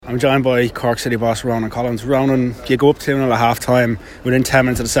I'm joined by Cork City boss Ronan Collins. Ronan, you go up 2-0 at half time. Within 10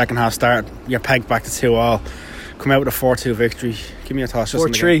 minutes of the second half start, you're pegged back to 2-2. Come out with a 4-2 victory. Give me your thoughts.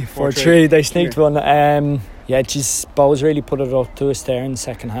 4-3. They sneaked one. Bows really put it up to us there in the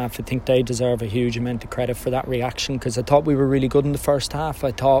second half. I think they deserve a huge amount of credit for that reaction, because I thought we were really good in the first half.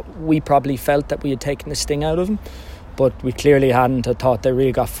 I thought we probably felt that we had taken the sting out of them, but we clearly hadn't. I thought they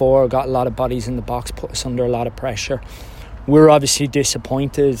really got a lot of bodies in the box, put us under a lot of pressure. We're obviously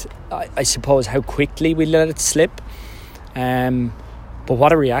disappointed, I suppose, how quickly we let it slip. But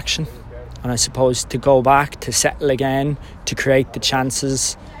what a reaction. And I suppose to go back, to settle again, to create the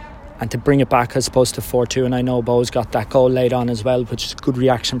chances and to bring it back, I suppose, to 4-2. And I know Bo's got that goal late on as well, which is a good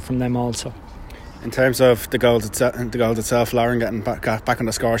reaction from them also. In terms of the goals itself, Lauren getting back on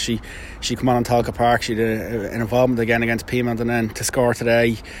the score, she come on Talca Park, she did an involvement again against Piedmont, and then to score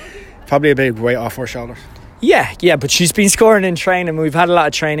today, probably a big weight off her shoulders. Yeah, but she's been scoring in training. We've had a lot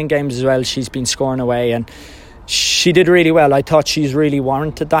of training games as well. She's been scoring away and she did really well. I thought she's really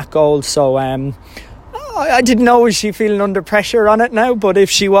warranted that goal. So I didn't know, was she feeling under pressure on it now? But if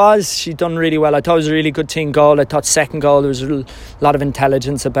she was, she'd done really well. I thought it was a really good team goal. I thought second goal, there was a lot of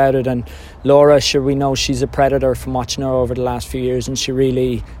intelligence about it. And Laura, sure, we know she's a predator from watching her over the last few years, and she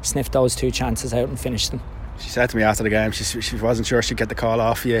really sniffed those two chances out and finished them. She said to me after the game she wasn't sure she'd get the call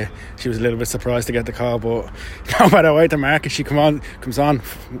off you. She was a little bit surprised to get the call, but no matter what the market, she comes on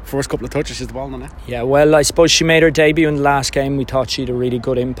first couple of touches, she's the ball in the net. Yeah, well, I suppose she made her debut in the last game. We thought she had a really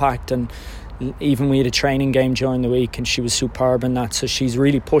good impact, and even we had a training game during the week and she was superb in that. So she's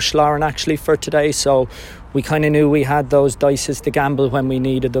really pushed Lauren actually for today. So we kind of knew we had those dices to gamble when we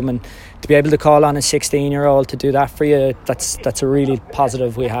needed them, and to be able to call on a 16-year-old to do that for you, that's a really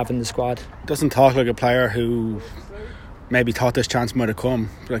positive we have in the squad. Doesn't talk like a player who maybe thought this chance might have come.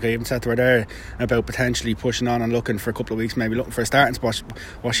 Like I even said to her there about potentially pushing on and looking for a couple of weeks, maybe looking for a starting spot.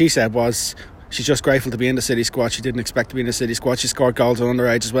 What she said was she's just grateful to be in the City squad. She didn't expect to be in the City squad. She scored goals on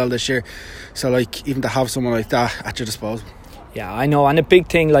underage as well this year. So like, even to have someone like that at your disposal. Yeah, I know. And a big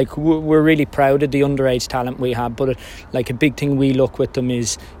thing, like, we're really proud of the underage talent we have, but like a big thing we look with them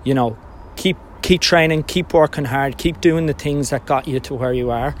is, you know, keep training, keep working hard, keep doing the things that got you to where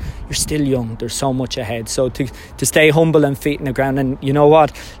you are. You're still young, there's so much ahead. So to stay humble and feet in the ground. And you know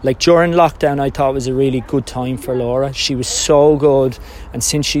what, like during lockdown, I thought it was a really good time for Laura. She was so good, and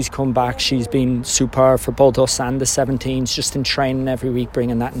since she's come back, she's been superb for both us and the 17s, just in training every week,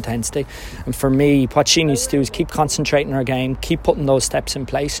 bringing that intensity. And for me, what she needs to do is keep concentrating her game, keep putting those steps in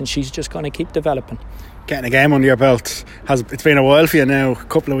place, and she's just going to keep developing. Getting a game under your belt, it's been a while for you now. A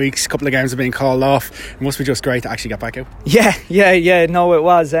couple of weeks, a couple of games have been called off. It must be just great to actually get back out. Yeah. No, it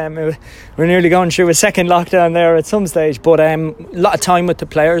was. We're nearly going through a second lockdown there at some stage, but a lot of time with the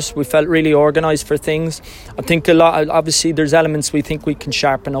players. We felt really organised for things. I think a lot. Obviously, there's elements we think we can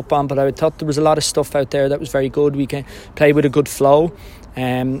sharpen up on, but I thought there was a lot of stuff out there that was very good. We can play with a good flow,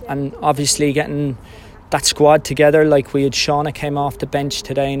 and obviously getting that squad together. Like we had Shauna came off the bench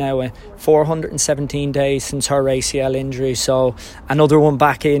today now, 417 days since her ACL injury, so another one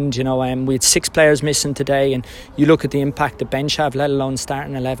back in, you know. We had 6 players missing today, and you look at the impact the bench have, let alone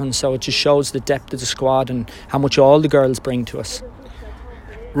starting 11, so it just shows the depth of the squad and how much all the girls bring to us.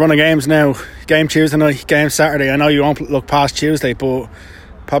 Run of games now, game Tuesday night, game Saturday. I know you won't look past Tuesday, but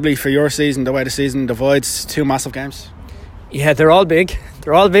probably for your season, the way the season divides, 2 massive games. Yeah, they're all big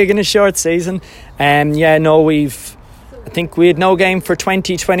in a short season. I think we had no game for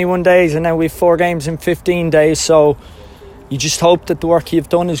 21 days, and now we've 4 games in 15 days. So you just hope that the work you've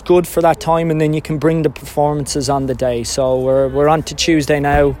done is good for that time, and then you can bring the performances on the day. So we're on to Tuesday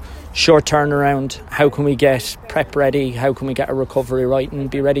now, short turnaround. How can we get prep ready? How can we get a recovery right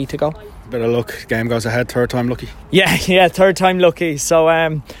and be ready to go? Bit of luck, game goes ahead, third time lucky. Yeah, third time lucky.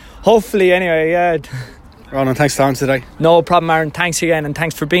 So hopefully anyway, yeah. Ronan, thanks for talking today. No problem, Aaron. Thanks again, and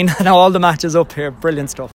thanks for being at all the matches up here. Brilliant stuff.